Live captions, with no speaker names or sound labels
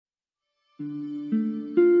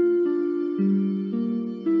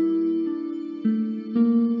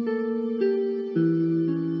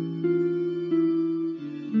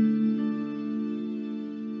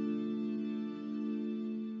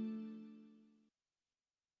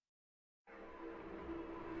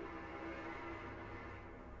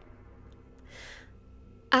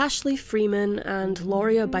Ashley Freeman and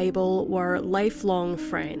Lauria Bible were lifelong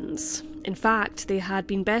friends. In fact, they had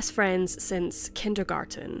been best friends since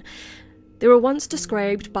kindergarten. They were once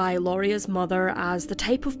described by Lauria's mother as the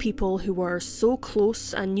type of people who were so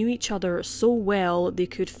close and knew each other so well they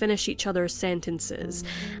could finish each other's sentences.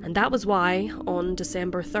 And that was why, on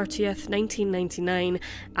December 30th, 1999,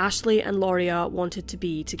 Ashley and Lauria wanted to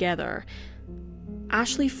be together.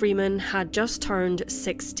 Ashley Freeman had just turned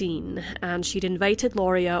 16 and she'd invited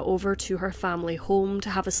Lauria over to her family home to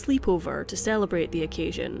have a sleepover to celebrate the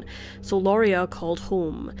occasion, so Lauria called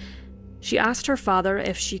home. She asked her father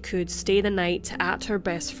if she could stay the night at her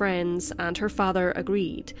best friend's and her father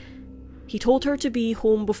agreed. He told her to be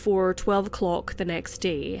home before 12 o'clock the next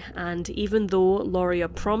day, and even though Lauria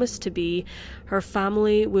promised to be, her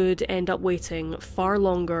family would end up waiting far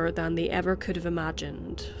longer than they ever could have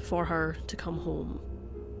imagined for her to come home.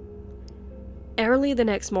 Early the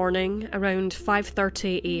next morning, around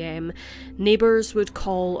 5:30 a.m, neighbours would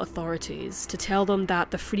call authorities to tell them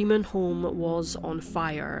that the Freeman home was on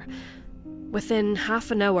fire. Within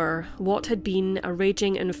half an hour, what had been a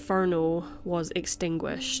raging inferno was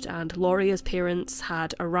extinguished and Lauria's parents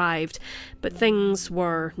had arrived, but things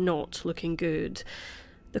were not looking good.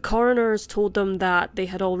 The coroners told them that they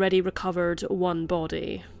had already recovered one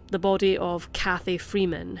body, the body of Kathy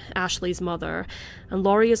Freeman, Ashley's mother, and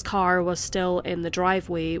Lauria's car was still in the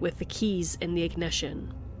driveway with the keys in the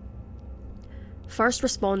ignition. First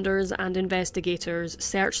responders and investigators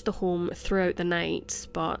searched the home throughout the night,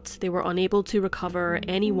 but they were unable to recover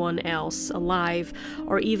anyone else alive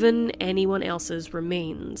or even anyone else's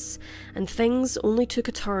remains. And things only took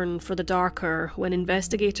a turn for the darker when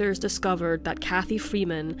investigators discovered that Kathy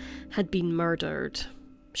Freeman had been murdered.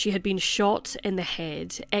 She had been shot in the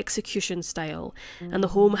head, execution style, and the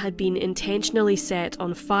home had been intentionally set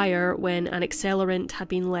on fire when an accelerant had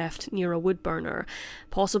been left near a wood burner,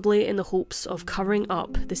 possibly in the hopes of covering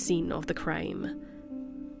up the scene of the crime.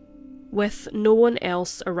 With no one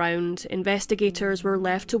else around, investigators were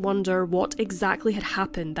left to wonder what exactly had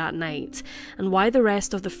happened that night, and why the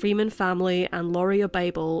rest of the Freeman family and Lauria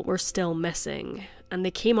Bible were still missing, and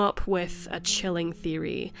they came up with a chilling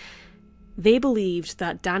theory. They believed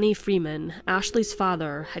that Danny Freeman, Ashley's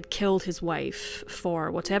father, had killed his wife for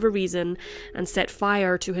whatever reason and set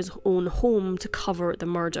fire to his own home to cover the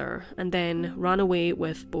murder, and then ran away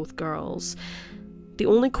with both girls. The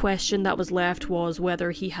only question that was left was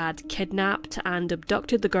whether he had kidnapped and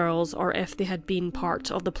abducted the girls or if they had been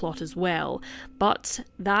part of the plot as well, but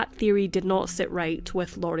that theory did not sit right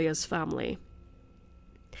with Lauria's family.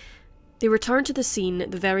 They returned to the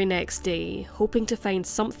scene the very next day, hoping to find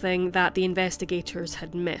something that the investigators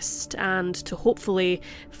had missed and to hopefully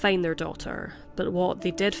find their daughter. But what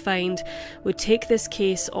they did find would take this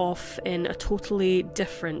case off in a totally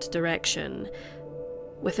different direction.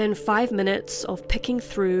 Within 5 minutes of picking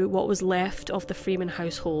through what was left of the Freeman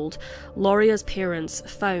household, Lauria's parents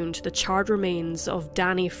found the charred remains of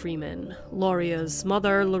Danny Freeman. Lauria's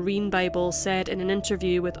mother, Lorraine Bible, said in an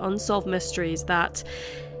interview with Unsolved Mysteries that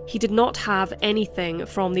he did not have anything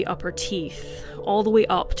from the upper teeth. All the way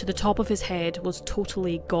up to the top of his head was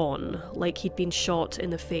totally gone, like he'd been shot in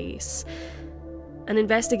the face. And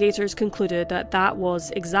investigators concluded that that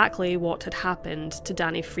was exactly what had happened to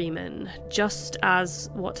Danny Freeman, just as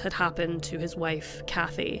what had happened to his wife,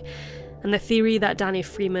 Kathy. And the theory that Danny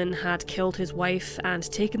Freeman had killed his wife and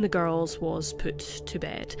taken the girls was put to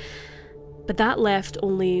bed. But that left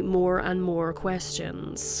only more and more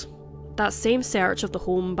questions. That same search of the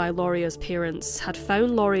home by Lauria's parents had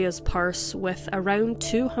found Lauria's purse with around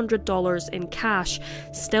 $200 in cash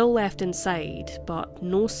still left inside, but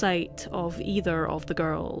no sight of either of the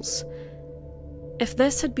girls. If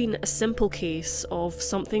this had been a simple case of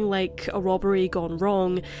something like a robbery gone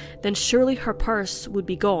wrong, then surely her purse would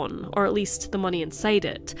be gone, or at least the money inside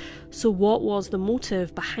it. So what was the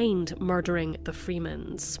motive behind murdering the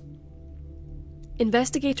Freemans?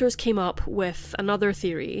 Investigators came up with another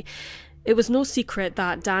theory. It was no secret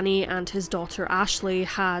that Danny and his daughter Ashley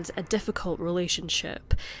had a difficult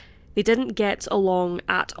relationship. They didn't get along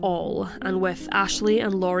at all, and with Ashley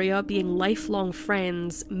and Lauria being lifelong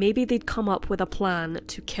friends, maybe they'd come up with a plan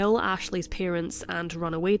to kill Ashley's parents and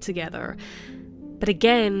run away together. But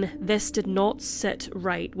again, this did not sit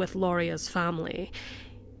right with Lauria's family.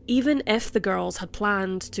 Even if the girls had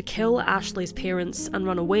planned to kill Ashley's parents and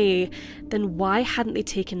run away, then why hadn't they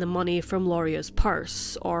taken the money from Lauria's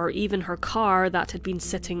purse, or even her car that had been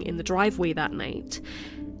sitting in the driveway that night?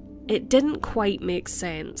 It didn't quite make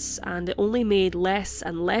sense, and it only made less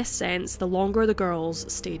and less sense the longer the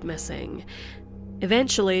girls stayed missing.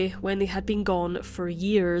 Eventually, when they had been gone for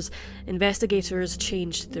years, investigators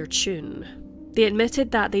changed their tune. They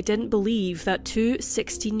admitted that they didn't believe that two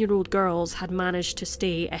 16-year-old girls had managed to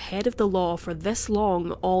stay ahead of the law for this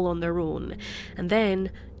long all on their own, and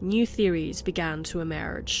then new theories began to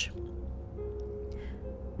emerge.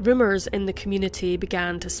 Rumours in the community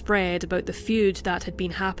began to spread about the feud that had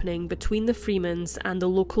been happening between the Freemans and the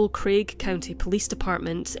local Craig County Police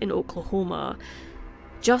Department in Oklahoma.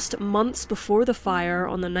 Just months before the fire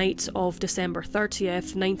on the night of December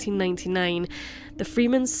 30th, 1999, the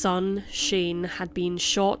Freeman's son, Shane, had been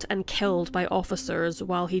shot and killed by officers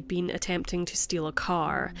while he'd been attempting to steal a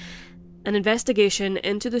car. An investigation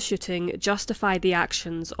into the shooting justified the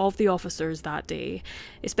actions of the officers that day,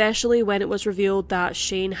 especially when it was revealed that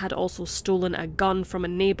Shane had also stolen a gun from a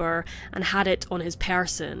neighbour and had it on his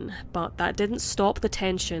person, but that didn't stop the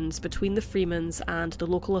tensions between the Freemans and the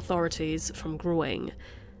local authorities from growing.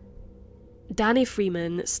 Danny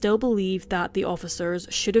Freeman still believed that the officers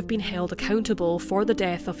should have been held accountable for the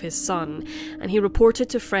death of his son, and he reported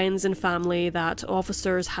to friends and family that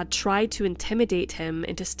officers had tried to intimidate him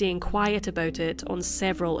into staying quiet about it on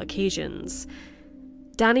several occasions.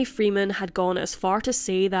 Danny Freeman had gone as far to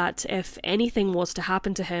say that if anything was to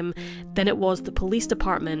happen to him, then it was the police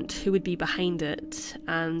department who would be behind it,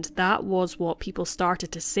 and that was what people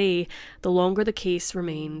started to say the longer the case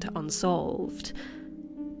remained unsolved.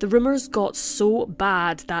 The rumours got so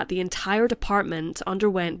bad that the entire department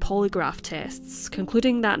underwent polygraph tests,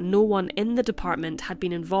 concluding that no one in the department had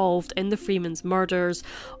been involved in the Freemans' murders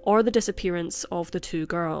or the disappearance of the two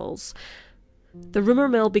girls. The rumour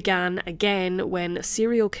mill began again when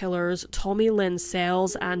serial killers Tommy Lynn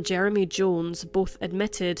Sells and Jeremy Jones both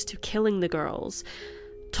admitted to killing the girls.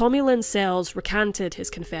 Tommy Lynn Sells recanted his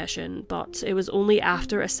confession, but it was only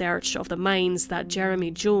after a search of the mines that Jeremy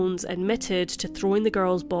Jones admitted to throwing the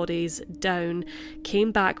girls' bodies down,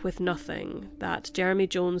 came back with nothing, that Jeremy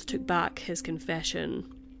Jones took back his confession.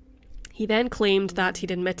 He then claimed that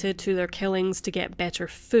he'd admitted to their killings to get better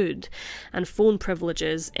food and phone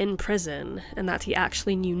privileges in prison, and that he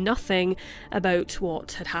actually knew nothing about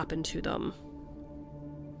what had happened to them.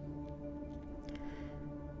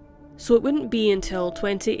 So it wouldn't be until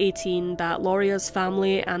 2018 that Lauria's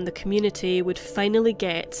family and the community would finally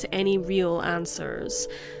get any real answers.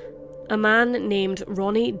 A man named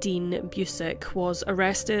Ronnie Dean Busick was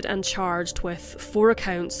arrested and charged with 4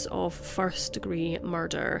 accounts of first-degree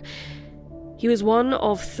murder. He was one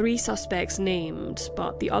of 3 suspects named,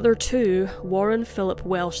 but the other 2, Warren Philip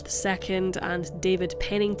Welsh II and David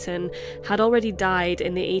Pennington, had already died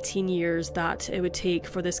in the 18 years that it would take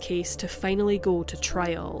for this case to finally go to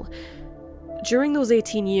trial. During those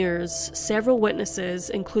 18 years, several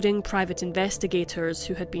witnesses, including private investigators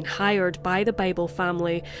who had been hired by the Bible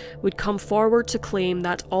family, would come forward to claim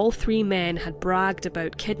that all 3 men had bragged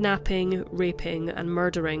about kidnapping, raping, and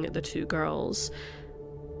murdering the 2 girls.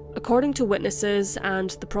 According to witnesses and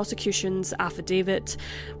the prosecution's affidavit,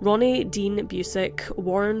 Ronnie Dean Busick,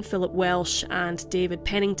 Warren Philip Welsh, and David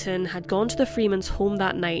Pennington had gone to the Freemans' home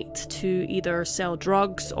that night to either sell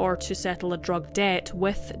drugs or to settle a drug debt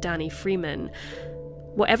with Danny Freeman.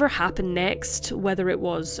 Whatever happened next, whether it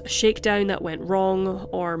was a shakedown that went wrong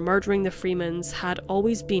or murdering the Freemans, had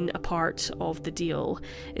always been a part of the deal.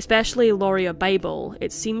 Especially Lauria Bible,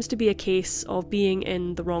 it seems to be a case of being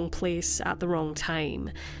in the wrong place at the wrong time.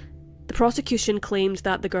 The prosecution claimed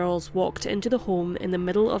that the girls walked into the home in the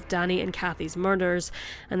middle of Danny and Kathy's murders,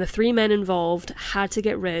 and the 3 men involved had to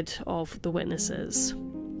get rid of the witnesses.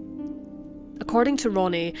 According to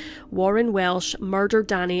Ronnie, Warren Welsh murdered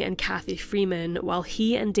Danny and Kathy Freeman while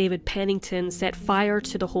he and David Pennington set fire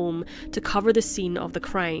to the home to cover the scene of the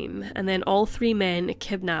crime, and then all 3 men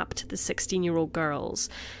kidnapped the 16-year-old girls.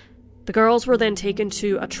 The girls were then taken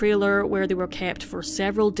to a trailer where they were kept for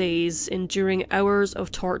several days, enduring hours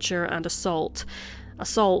of torture and assault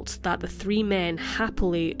that the 3 men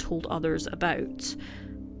happily told others about.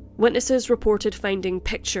 Witnesses reported finding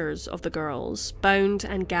pictures of the girls, bound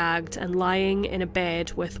and gagged and lying in a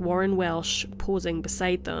bed with Warren Welsh posing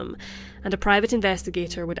beside them, and a private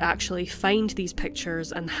investigator would actually find these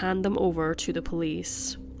pictures and hand them over to the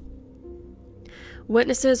police.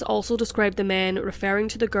 Witnesses also described the men referring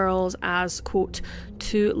to the girls as, quote,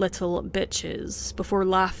 2 little bitches, before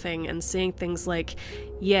laughing and saying things like,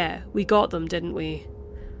 "Yeah, we got them, didn't we?"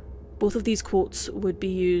 Both of these quotes would be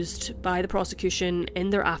used by the prosecution in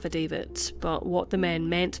their affidavit, but what the men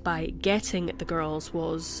meant by getting the girls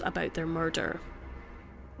was about their murder.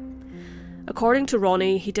 According to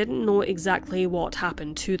Ronnie, he didn't know exactly what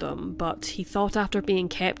happened to them, but he thought after being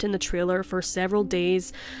kept in the trailer for several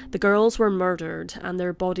days, the girls were murdered and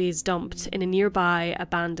their bodies dumped in a nearby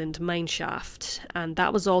abandoned mineshaft, and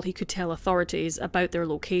that was all he could tell authorities about their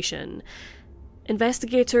location.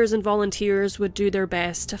 Investigators and volunteers would do their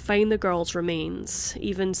best to find the girls' remains,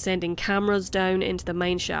 even sending cameras down into the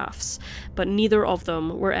mineshafts, but neither of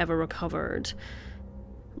them were ever recovered.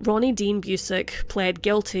 Ronnie Dean Busick pled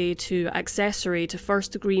guilty to accessory to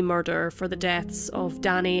first-degree murder for the deaths of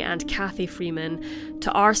Danny and Kathy Freeman,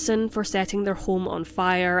 to arson for setting their home on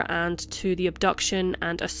fire, and to the abduction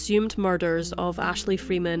and assumed murders of Ashley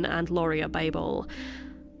Freeman and Lauria Bible.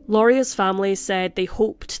 Lauria's family said they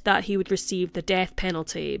hoped that he would receive the death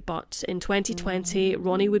penalty, but in 2020,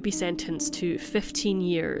 Ronnie would be sentenced to 15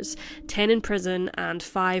 years, 10 in prison and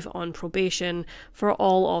 5 on probation for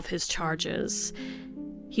all of his charges.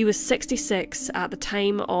 He was 66 at the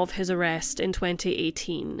time of his arrest in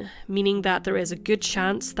 2018, meaning that there is a good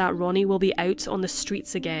chance that Ronnie will be out on the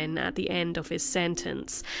streets again at the end of his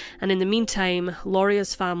sentence, and in the meantime,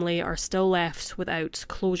 Lauria's family are still left without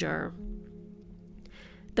closure.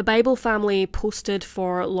 The Bible family posted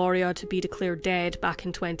for Lauria to be declared dead back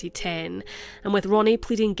in 2010, and with Ronnie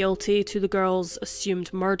pleading guilty to the girls'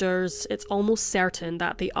 assumed murders, it's almost certain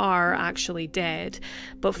that they are actually dead.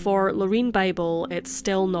 But for Lauria Bible, it's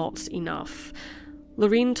still not enough.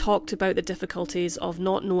 Lauria talked about the difficulties of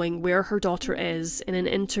not knowing where her daughter is in an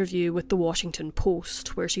interview with the Washington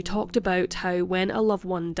Post, where she talked about how when a loved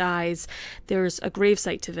one dies, there's a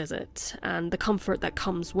gravesite to visit, and the comfort that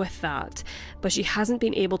comes with that, but she hasn't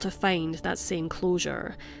been able to find that same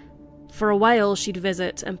closure. For a while, she'd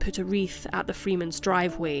visit and put a wreath at the Freeman's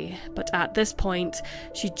driveway, but at this point,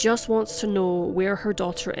 she just wants to know where her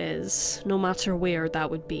daughter is, no matter where that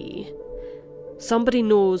would be. Somebody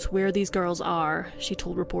knows where these girls are, she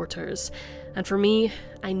told reporters, and for me,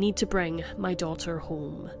 I need to bring my daughter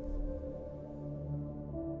home.